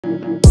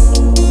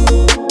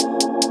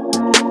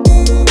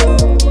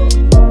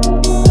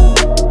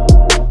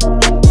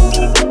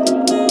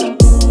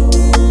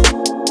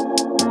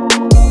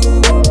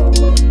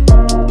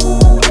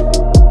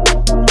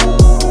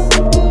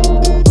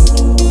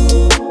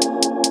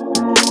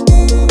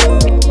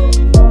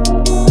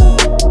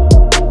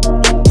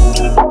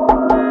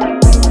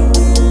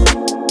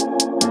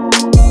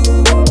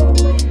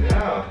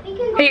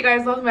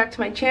back to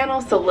my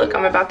channel. So look,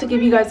 I'm about to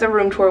give you guys a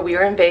room tour. We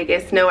are in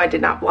Vegas. No, I did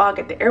not vlog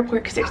at the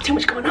airport because there's too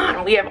much going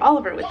on. We have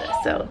Oliver with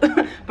us, so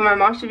but my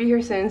mom should be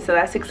here soon, so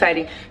that's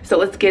exciting. So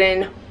let's get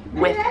in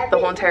with the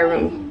whole entire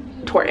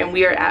room tour. And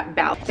we are at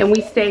Ballys, and we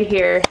stay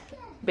here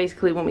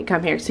basically when we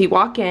come here. So you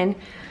walk in,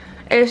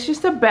 it's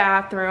just a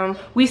bathroom.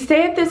 We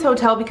stay at this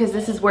hotel because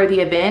this is where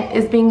the event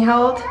is being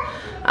held,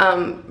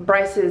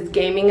 Bryce's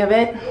gaming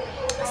event,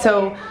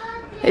 so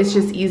it's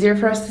just easier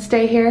for us to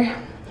stay here.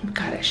 We've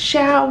got a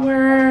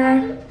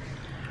shower,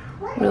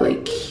 really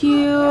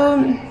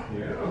cute.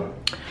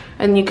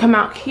 And you come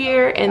out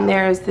here and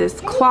there's this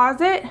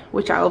closet,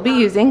 which I will be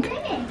using.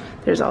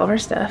 There's all of our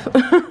stuff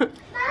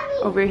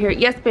over here.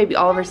 Yes, baby,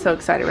 Oliver's so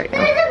excited right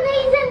now.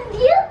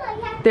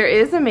 There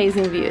is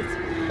amazing views.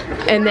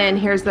 And then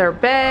here's their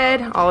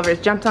bed. Oliver's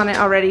jumped on it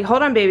already.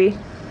 Hold on, baby.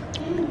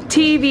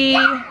 TV,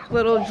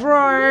 little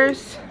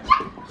drawers,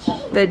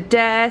 the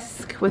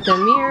desk with a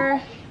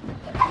mirror,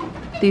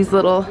 these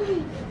little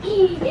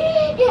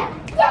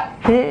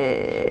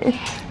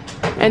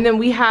and then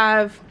we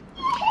have,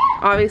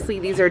 obviously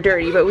these are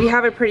dirty, but we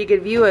have a pretty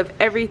good view of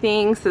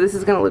everything, so this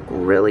is gonna look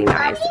really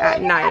nice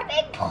at night.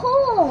 Big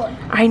pool.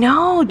 I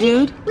know,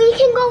 dude. We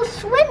can go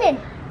swimming.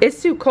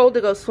 It's too cold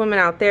to go swimming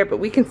out there, but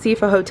we can see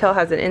if a hotel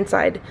has an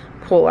inside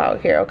pool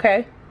out here,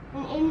 okay?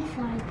 An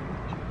inside.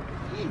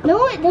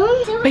 No, it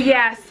don't. But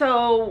yeah,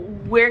 so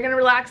we're gonna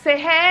relax. Say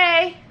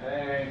hey.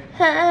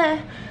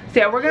 Hey. So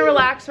yeah, we're gonna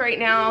relax right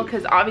now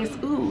because obviously,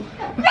 ooh.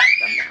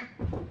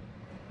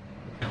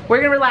 We're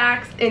gonna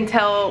relax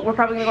until we're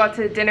probably gonna go out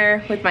to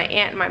dinner with my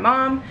aunt and my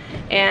mom.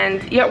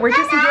 And yeah, we're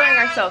just enjoying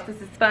ourselves. This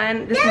is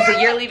fun. This is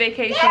a yearly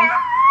vacation.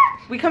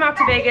 We come out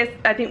to Vegas.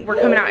 I think we're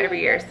coming out every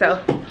year,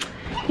 so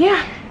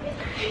yeah.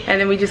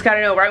 And then we just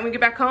gotta know right when we get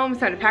back home, it's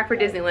time to pack for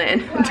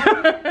Disneyland.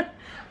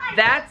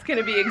 That's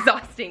gonna be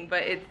exhausting,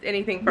 but it's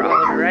anything for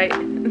Oliver, right?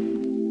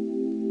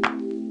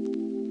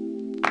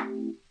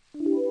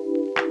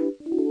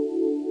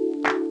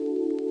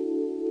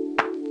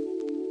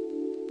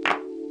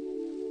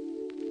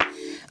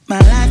 My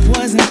life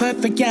wasn't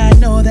perfect, yeah, I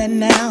know that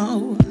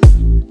now.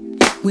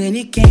 When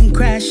it came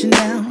crashing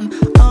down,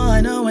 all I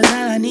know is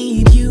that I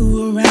need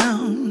you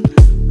around.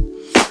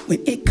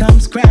 When it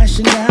comes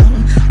crashing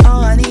down,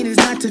 all I need is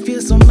not to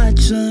feel so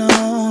much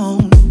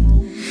alone.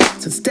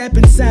 So step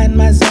inside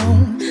my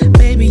zone,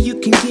 baby, you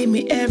can give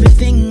me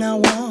everything I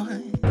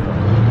want.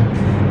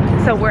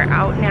 So we're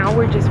out now,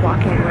 we're just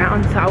walking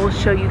around, so I will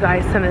show you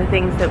guys some of the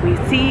things that we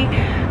see.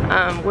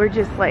 We're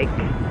just like,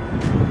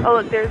 oh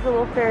look, there's a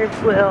little Ferris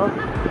wheel.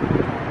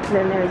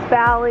 Then there's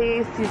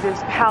Ballys, there's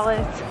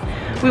Palace.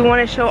 We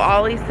want to show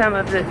Ollie some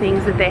of the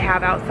things that they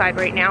have outside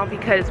right now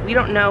because we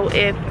don't know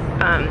if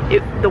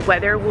the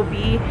weather will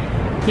be,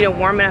 you know,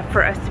 warm enough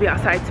for us to be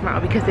outside tomorrow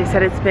because they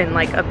said it's been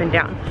like up and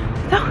down.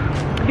 So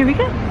here we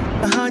go.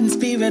 My heart and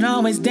spirit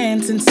always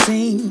dance and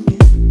sing.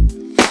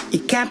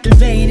 You're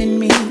captivating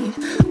me.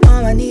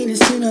 All I need is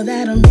to know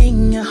that I'm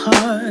in your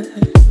heart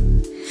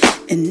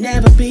and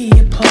never be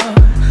apart.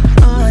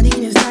 All I need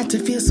is not to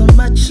feel so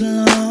much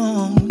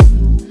alone.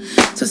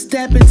 So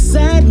step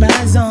inside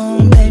my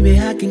zone, baby,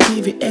 I can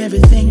give you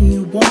everything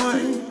you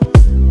want.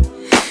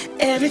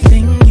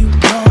 Everything you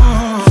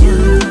want.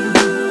 You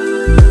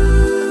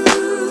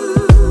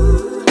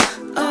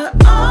are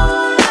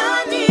all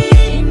I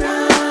need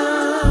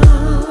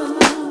now.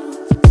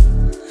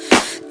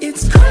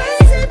 It's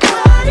crazy,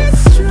 but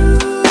it's true.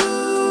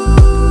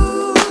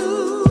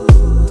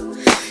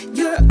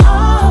 You're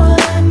all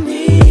I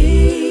need.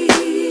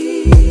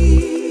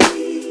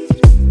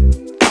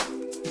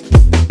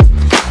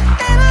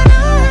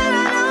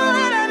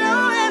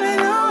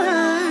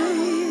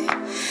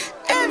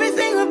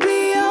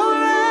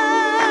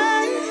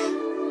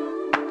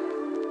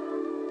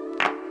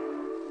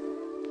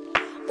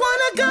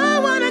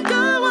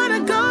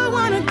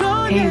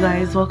 Hey you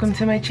guys, welcome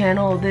to my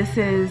channel. This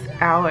is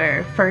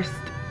our first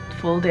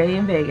full day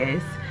in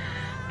Vegas.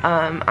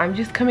 I'm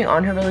just coming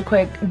on here really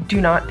quick.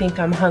 Do not think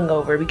I'm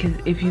hungover because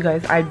if you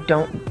guys, I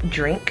don't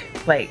drink.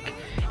 Like,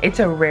 it's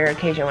a rare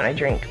occasion when I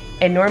drink.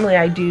 And normally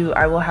I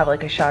will have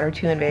like a shot or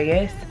two in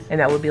Vegas and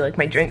that would be like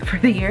my drink for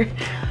the year.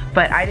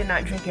 But I did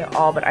not drink at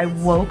all, but I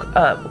woke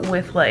up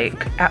with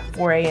like at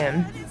 4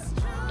 a.m.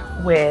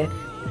 with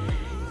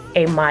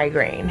a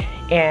migraine.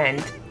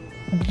 And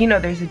you know,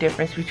 there's a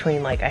difference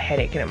between like a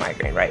headache and a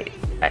migraine, right?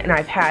 And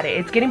I've had it.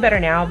 It's getting better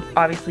now,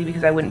 obviously,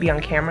 because I wouldn't be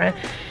on camera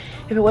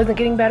if it wasn't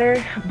getting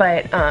better.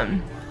 But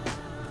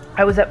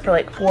I was up for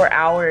like 4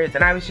 hours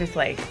and I was just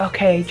like,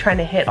 okay, trying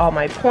to hit all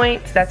my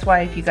points. That's why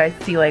if you guys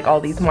see like all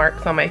these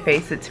marks on my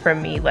face, it's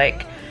from me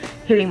like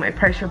hitting my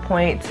pressure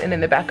points and in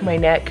the back of my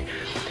neck.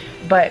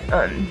 But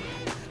I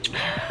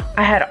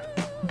had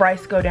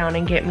Bryce go down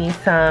and get me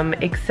some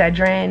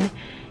Excedrin,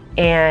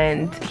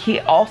 and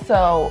he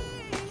also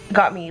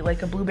got me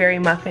like a blueberry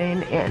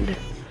muffin and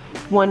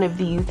one of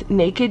these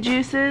naked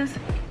juices,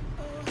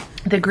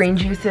 the green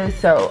juices.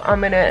 So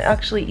I'm gonna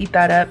actually eat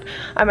that up.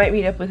 I might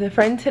meet up with a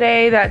friend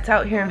today that's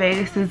out here in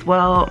Vegas as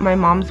well. My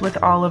mom's with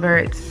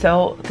Oliver.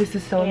 This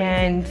is so,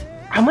 and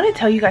I want to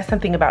tell you guys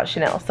something about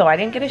Chanel. So I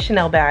didn't get a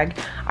Chanel bag.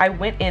 I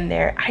went in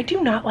there. I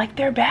do not like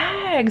their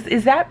bags.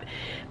 Is that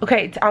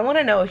okay? I want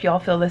to know if y'all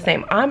feel the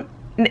same.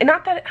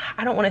 Not that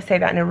I don't want to say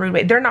that in a rude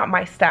way. They're not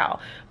my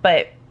style,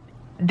 but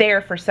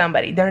they're for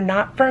somebody. They're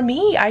not for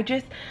me.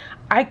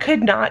 I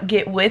could not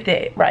get with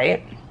it,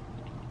 right?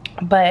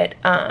 But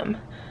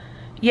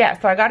yeah,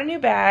 so I got a new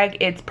bag.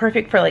 It's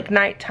perfect for like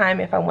nighttime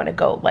if I want to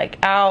go like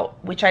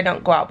out, which I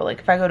don't go out, but like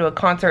if I go to a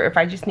concert, if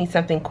I just need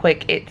something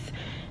quick, it's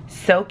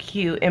so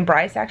cute. And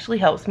Bryce actually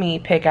helps me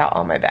pick out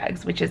all my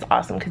bags, which is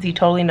awesome because he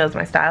totally knows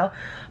my style.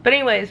 But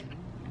anyways,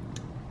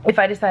 if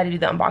I decide to do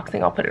the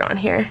unboxing, I'll put it on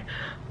here.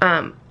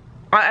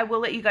 I will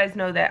let you guys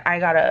know that I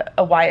got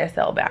a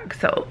YSL bag.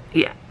 So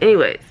yeah,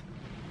 anyways,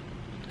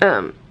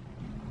 yeah,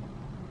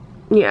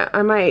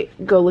 I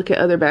might go look at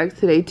other bags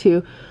today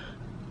too.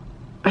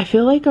 I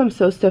feel like I'm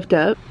so stuffed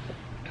up.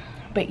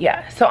 But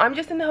yeah, so I'm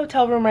just in the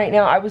hotel room right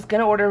now. I was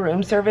gonna order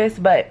room service,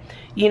 but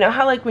you know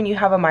how like when you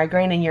have a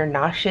migraine and you're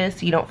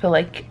nauseous, you don't feel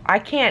like, I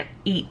can't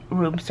eat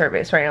room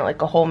service right now,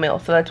 like a whole meal.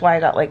 So that's why I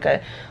got like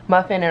a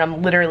muffin, and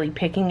I'm literally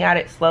picking at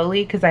it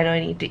slowly because I know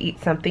I need to eat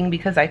something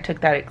because I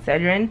took that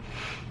Excedrin.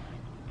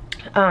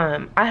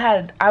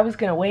 I was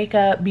gonna wake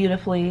up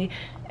beautifully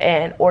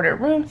and order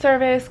room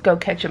service, go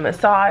catch a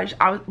massage.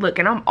 Look,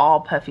 and I'm all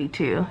puffy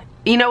too.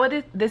 You know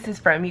what this is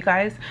from, you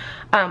guys?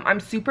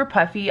 I'm super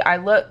puffy. I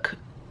look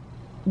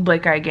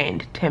like I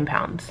gained 10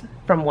 pounds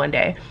from one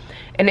day,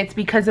 and it's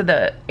because of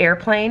the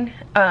airplane.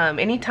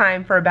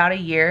 Anytime for about a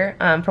year,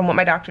 from what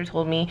my doctor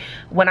told me,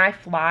 when I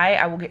fly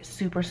I will get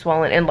super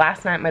swollen, and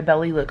last night my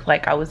belly looked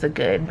like I was a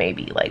good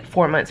maybe like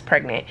 4 months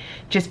pregnant,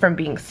 just from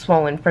being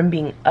swollen from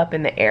being up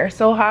in the air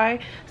so high.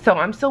 So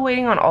I'm still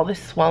waiting on all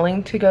this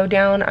swelling to go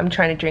down. I'm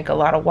trying to drink a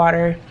lot of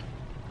water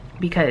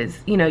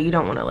because, you know, you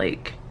don't want to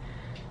like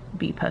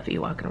be puffy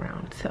walking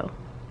around. So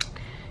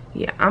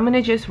yeah, I'm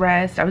gonna just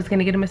rest. I was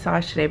gonna get a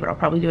massage today, but I'll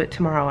probably do it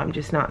tomorrow. I'm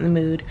just not in the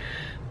mood.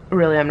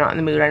 Really, I'm not in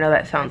the mood. I know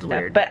that sounds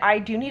weird, but I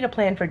do need a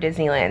plan for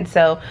Disneyland.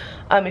 So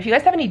if you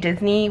guys have any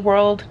Disney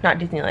World, not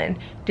Disneyland,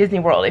 Disney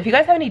World, if you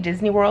guys have any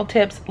Disney World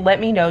tips, let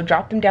me know.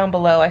 Drop them down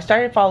below. I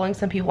started following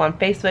some people on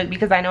Facebook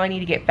because I know I need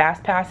to get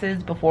fast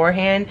passes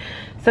beforehand.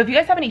 So if you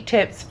guys have any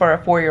tips for a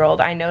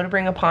 4-year-old, I know to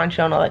bring a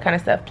poncho and all that kind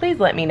of stuff, please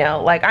let me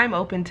know. Like, I'm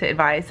open to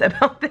advice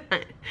about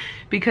that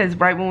because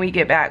right when we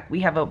get back,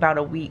 we have about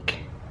a week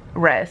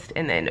rest,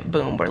 and then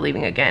boom, we're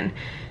leaving again.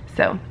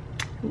 So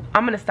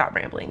I'm gonna stop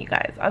rambling, you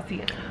guys. I'll see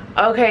you.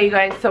 Okay, you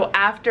guys, so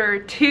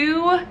after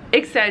 2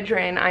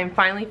 Excedrin, I'm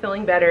finally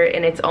feeling better,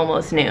 and it's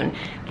almost noon.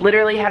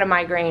 Literally had a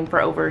migraine for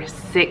over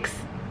 6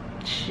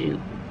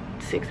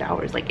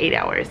 hours, like 8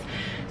 hours.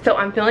 So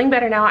I'm feeling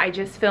better now. I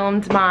just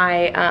filmed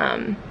my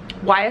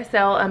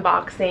YSL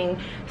unboxing,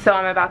 so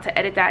I'm about to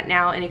edit that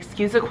now, and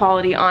excuse the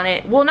quality on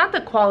it. Well, not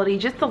the quality,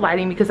 just the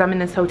lighting, because I'm in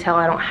this hotel.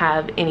 I don't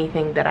have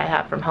anything that I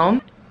have from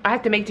home. I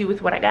have to make do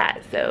with what I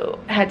got, so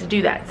I had to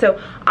do that. So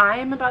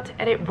I'm about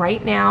to edit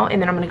right now,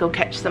 and then I'm gonna go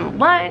catch some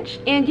lunch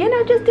and, you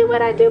know, just do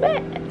what I do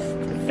best.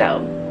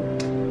 So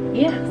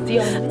yeah, see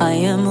y'all. I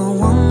am a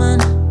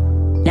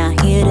woman, not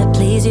here to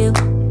please you.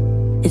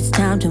 It's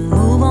time to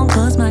move on,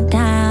 cause my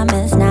time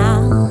is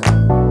now.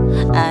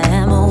 I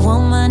am a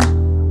woman,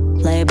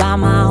 play by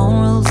my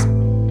own rules.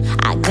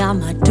 I got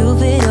my 2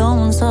 feet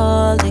on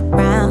solid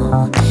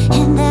ground,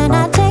 and then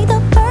I take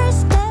the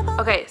first step.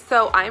 Okay,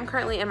 so I am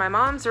currently in my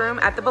mom's room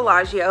at the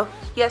Bellagio.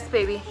 Yes,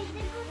 baby.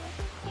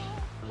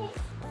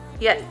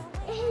 Yes.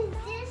 Is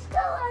this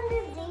go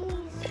under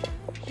these?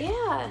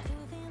 Yeah.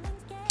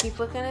 Keep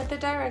looking at the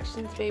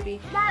directions, baby.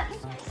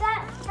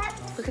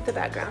 Look at the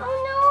background.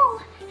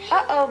 Oh no.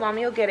 Uh-oh,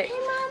 mommy will get it. Hey,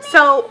 Mommy.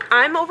 So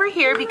I'm over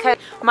here because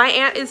my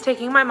aunt is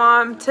taking my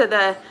mom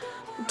to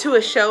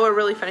a show, a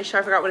really funny show.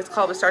 I forgot what it's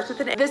called, but it starts with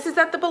an A. This is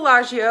at the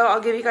Bellagio.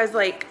 I'll give you guys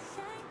like,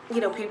 you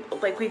know, people,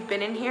 like, we've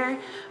been in here,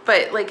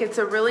 but like, it's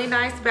a really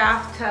nice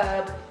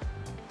bathtub.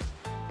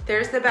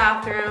 There's the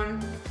bathroom,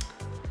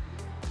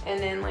 and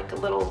then like a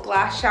little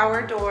glass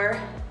shower door.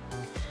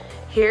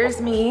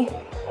 Here's me.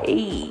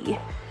 Hey.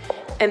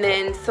 And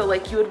then, so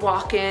like, you would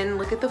walk in,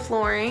 look at the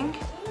flooring,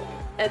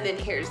 and then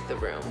here's the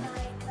room.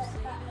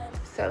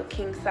 So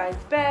king size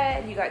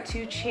bed, you got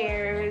 2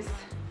 chairs,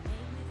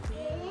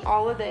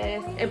 all of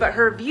this, but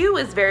her view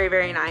is very,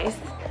 very nice.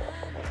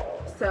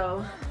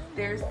 So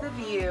there's the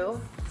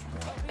view.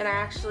 And I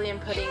actually am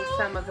putting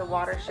some of the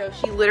water show.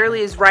 She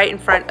literally is right in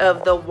front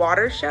of the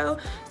water show,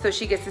 so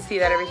she gets to see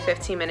that every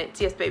 15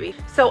 minutes. Yes, baby.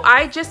 So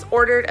I just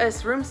ordered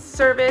us room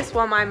service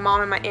while my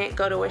mom and my aunt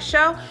go to a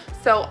show.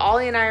 So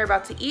Ollie and I are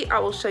about to eat. I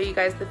will show you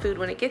guys the food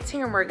when it gets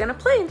here, and we're gonna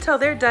play until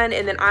they're done,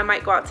 and then I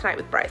might go out tonight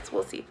with Bryce.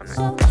 We'll see if I'm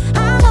not.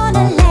 I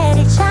wanna let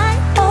it shine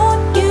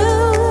on you.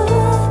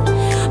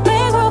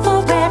 Make room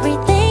for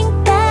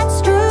everything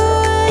that's true,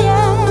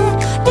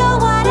 yeah. Do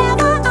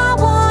whatever I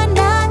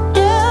wanna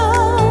do,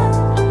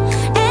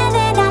 and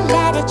then I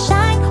let it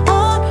shine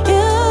on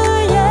you,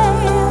 yeah.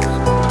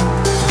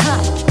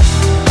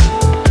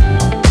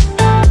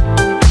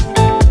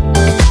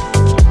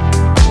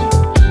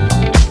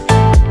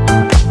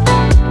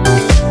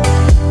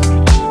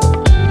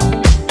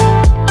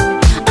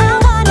 I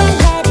wanna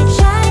let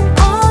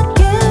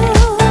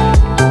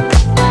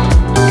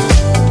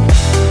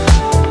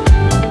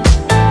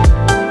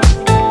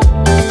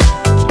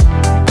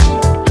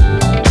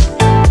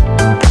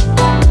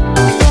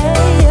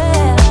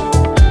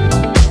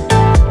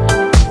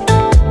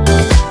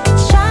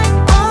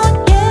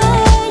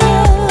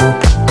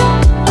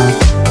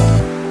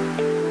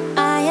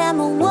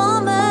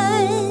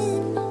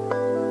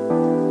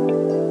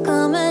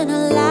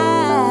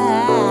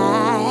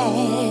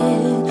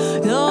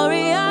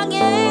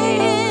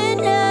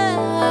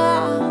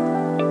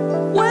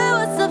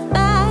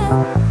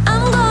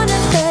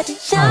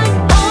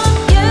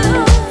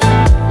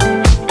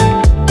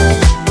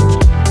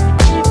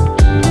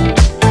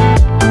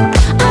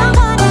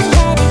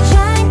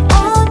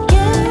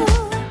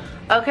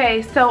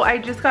so I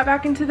just got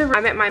back into the room.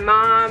 I met my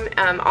mom,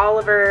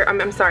 Oliver,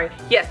 I'm sorry,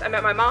 yes, I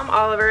met my mom,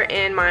 Oliver,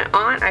 and my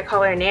aunt, I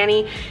call her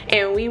Nanny,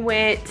 and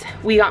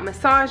we got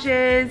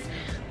massages,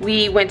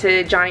 we went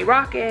to Johnny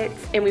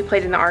Rockets, and we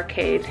played in the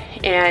arcade,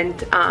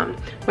 and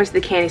went to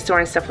the candy store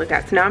and stuff like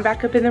that. So now I'm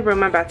back up in the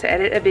room. I'm about to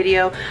edit a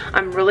video.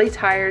 I'm really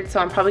tired, so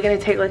I'm probably gonna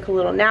take like a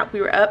little nap.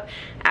 We were up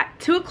at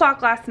 2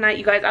 o'clock last night.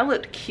 You guys, I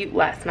looked cute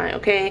last night,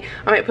 okay?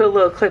 I might put a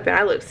little clip in.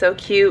 I looked so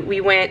cute.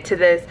 We went to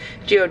this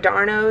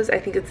Giordano's, I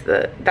think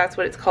that's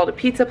what it's called, a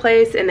pizza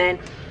place, and then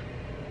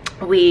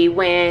we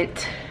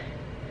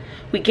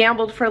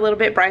gambled for a little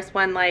bit. Bryce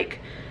won like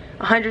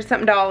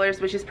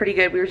 $100-something, which is pretty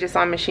good. We were just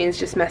on machines,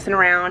 just messing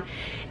around,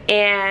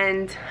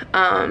 and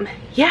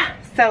yeah,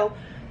 so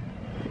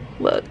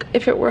look,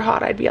 if it were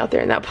hot, I'd be out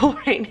there in that pool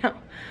right now.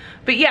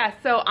 But yeah,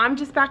 so I'm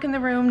just back in the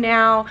room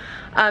now.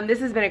 This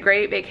has been a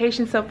great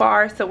vacation so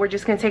far, so we're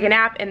just gonna take a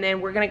nap, and then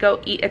we're gonna go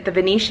eat at the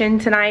Venetian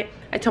tonight.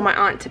 I told my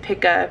aunt to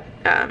pick a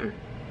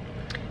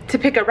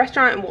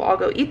restaurant, and we'll all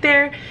go eat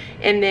there.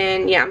 And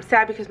then yeah, I'm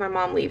sad because my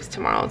mom leaves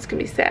tomorrow. It's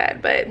gonna be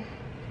sad, but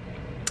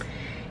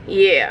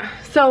yeah,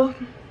 so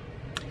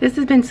this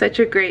has been such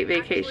a great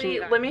vacation. Actually,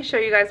 let me show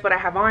you guys what I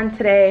have on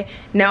today.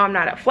 No, I'm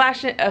not a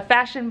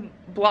fashion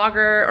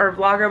blogger or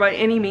vlogger by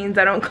any means.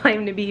 I don't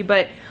claim to be,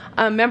 but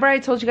remember I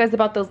told you guys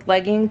about those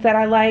leggings that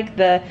I like,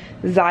 the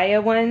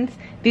Zaya ones?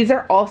 These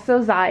are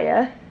also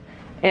Zaya,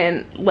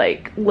 and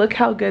like, look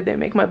how good they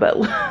make my butt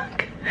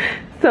look.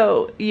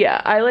 So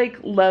yeah, I like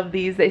love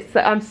these.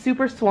 I'm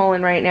super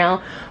swollen right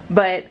now,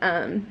 but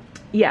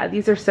yeah,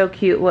 these are so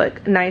cute.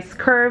 Look, nice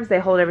curves, they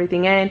hold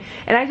everything in.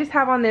 And I just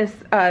have on this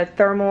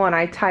thermal, and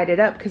I tied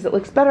it up because it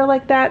looks better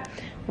like that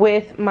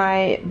with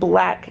my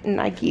black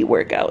Nike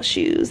workout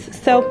shoes.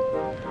 So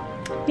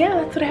yeah,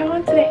 that's what I have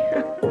on today.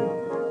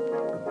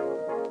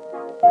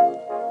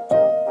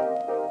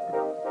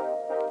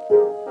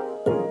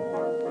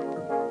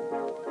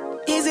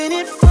 Isn't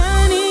it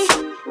funny?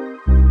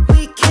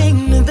 We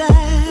came to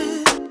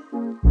that.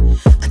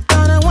 I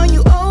thought I won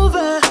you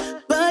over,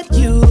 but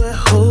you were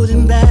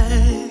holding back.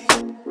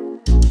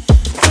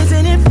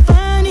 Isn't it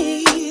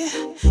funny?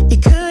 You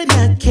could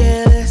not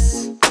care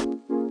less.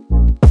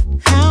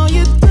 How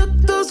you took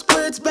those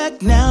words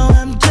back, now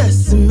I'm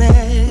just a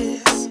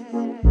mess.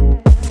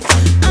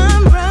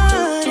 I'm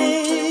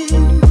running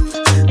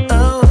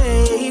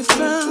away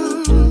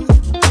from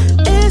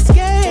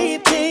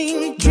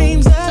escaping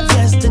dreams of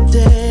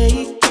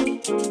yesterday.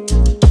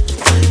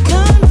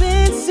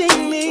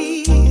 Convincing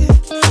me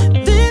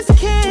this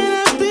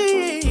cannot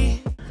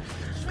be.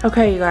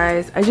 Okay, you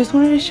guys, I just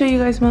wanted to show you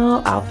guys my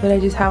little outfit. I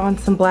just have on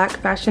some black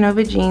Fashion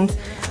Nova jeans.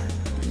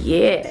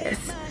 Yes.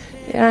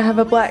 And I have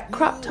a black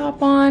crop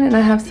top on, and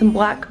I have some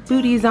black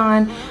booties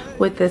on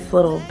with this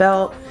little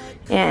belt.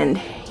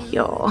 And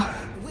y'all,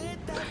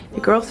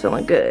 your girl's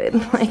feeling good.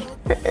 Like,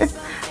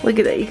 look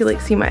at that. You can like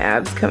see my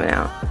abs coming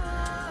out.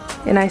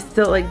 And I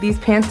still, like, these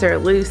pants are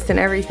loose and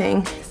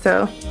everything.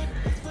 So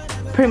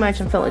pretty much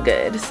I'm feeling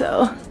good.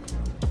 So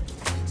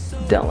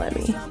don't let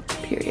me,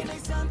 period.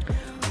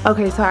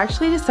 Okay, so I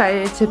actually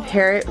decided to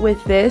pair it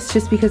with this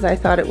just because I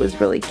thought it was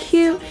really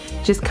cute.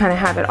 Just kind of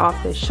have it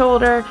off the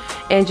shoulder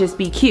and just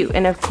be cute.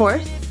 And of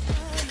course,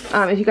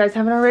 if you guys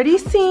haven't already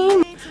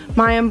seen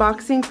my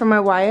unboxing for my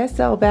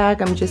YSL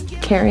bag, I'm just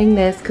carrying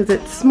this because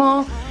it's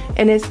small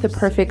and it's the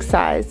perfect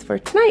size for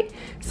tonight.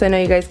 So I know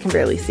you guys can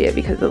barely see it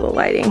because of the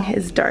lighting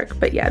is dark,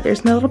 but yeah,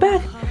 there's my little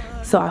bag.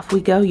 So off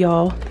we go,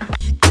 y'all.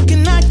 You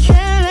cannot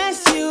care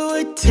less, you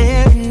were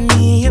tearing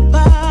me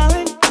apart.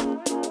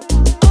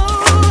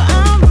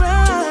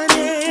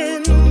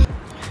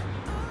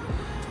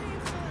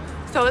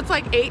 So it's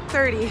like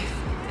 8:30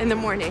 in the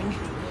morning,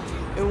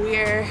 and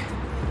we're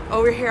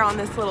over here on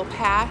this little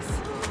pass.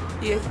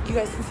 You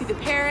guys can see the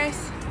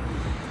Paris.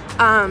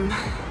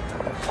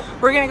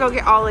 We're gonna go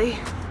get Ollie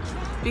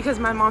because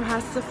my mom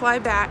has to fly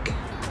back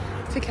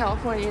to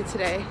California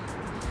today.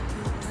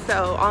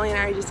 So Ollie and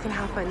I are just gonna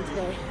have fun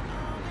today.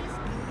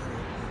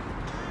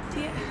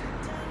 See it?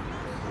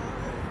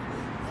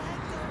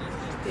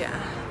 Yeah.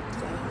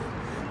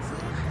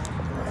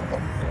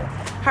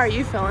 How are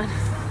you feeling?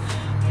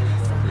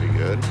 Pretty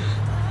good.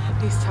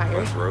 He's tired.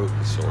 My throat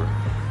is sore.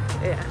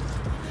 Yeah.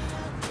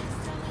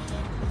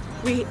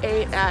 We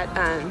ate at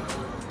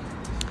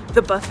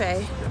the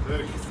buffet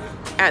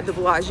at the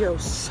Bellagio.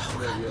 So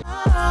good.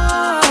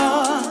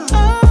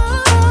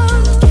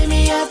 Give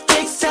me a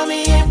fix, tell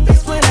me if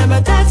it's whatever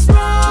that's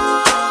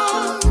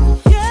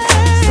wrong.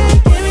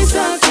 Yeah. Give me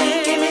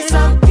something, give me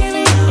some, give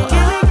me some.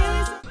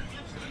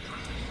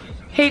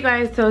 Hey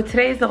guys, so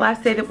today's the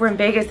last day that we're in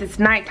Vegas. It's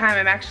nighttime.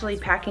 I'm actually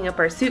packing up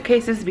our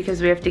suitcases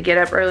because we have to get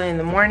up early in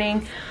the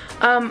morning.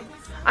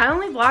 I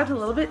only vlogged a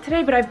little bit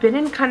today, but I've been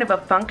in kind of a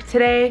funk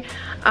today.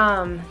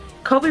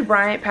 Kobe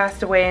Bryant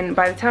passed away, and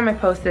by the time I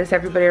post this,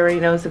 everybody already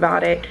knows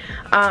about it.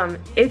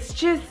 It's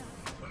just,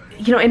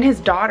 you know, and his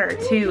daughter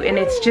too, and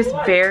it's just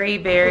very,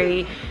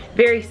 very,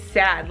 very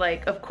sad.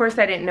 Like, of course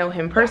I didn't know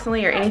him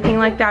personally or anything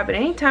like that, but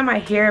anytime I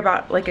hear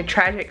about like a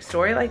tragic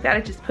story like that,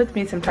 it just puts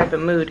me in some type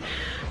of mood.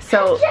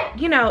 So,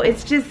 you know,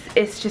 it's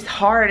just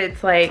hard.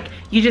 It's like,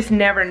 you just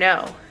never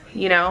know,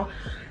 you know?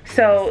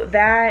 So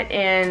that,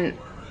 and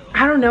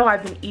I don't know,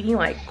 I've been eating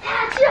like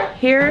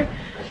here,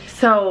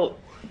 so,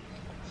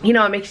 you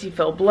know, it makes you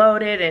feel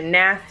bloated and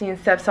nasty and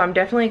stuff. So I'm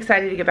definitely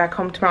excited to get back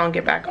home tomorrow and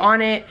get back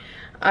on it.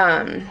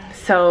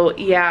 So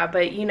yeah,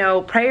 but you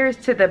know, prayers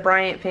to the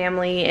Bryant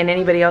family and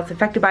anybody else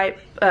affected by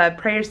it,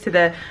 prayers to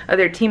the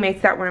other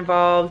teammates that were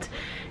involved.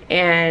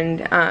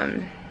 And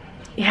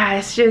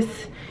yeah,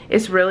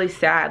 it's really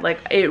sad. Like,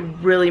 it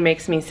really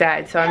makes me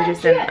sad. So I'm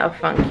just in a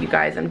funk, you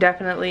guys. I'm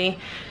definitely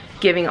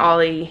giving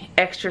Ollie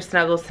extra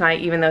snuggles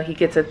tonight, even though he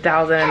gets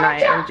 1,000 a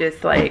night. I'm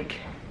just like,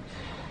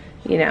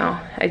 you know,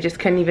 I just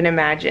couldn't even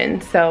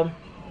imagine. So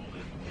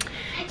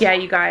yeah,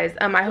 you guys,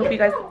 I hope you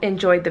guys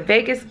enjoyed the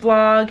Vegas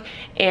vlog,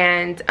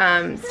 and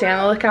stay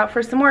on the lookout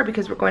for some more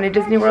because we're going to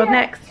Disney World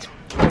next.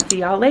 See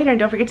y'all later, and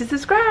don't forget to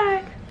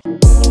subscribe.